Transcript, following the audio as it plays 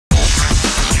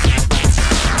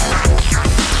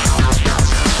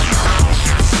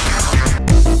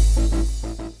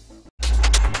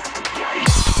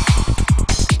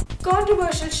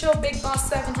show Big Boss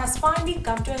 7 has finally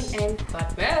come to an end.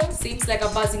 But well, seems like a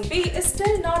buzzing bee is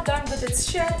still not done with its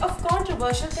share of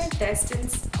controversial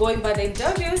contestants. Going by the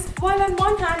interviews, while on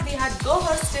one hand we had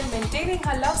Gohar still maintaining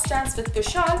her love stance with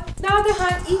Kushal, the other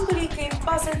hand equally came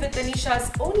puzzled with Tanisha's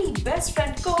only best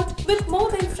friend quote with more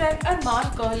than friend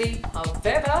Armaan Kohli.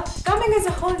 However, coming as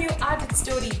a whole new added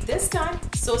story this time,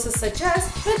 sources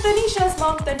suggest that Tanisha's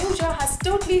mom Tanuja has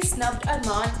totally snubbed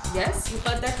Armaan. Yes, you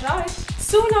heard that right.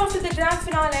 Soon after the grand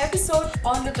finale episode,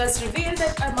 onlookers revealed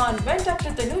that Armaan went up to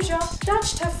Tanuja,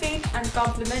 touched her feet and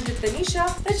complimented Tanisha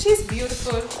that she's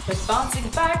beautiful. But bouncing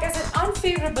back as an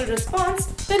unfavorable response,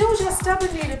 Tanuja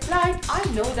stubbornly replied, "I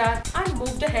know that," and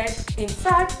moved ahead. In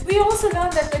fact, we also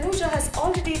learned that Tanuja has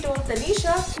already told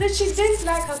Tanisha that she didn't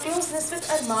like her closeness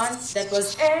with Armaan that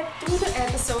was aired through the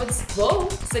episodes. Whoa,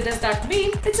 so does that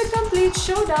mean it's a complete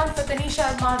showdown for Tanisha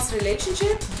Armaan's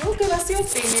relationship? Do give us your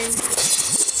opinion.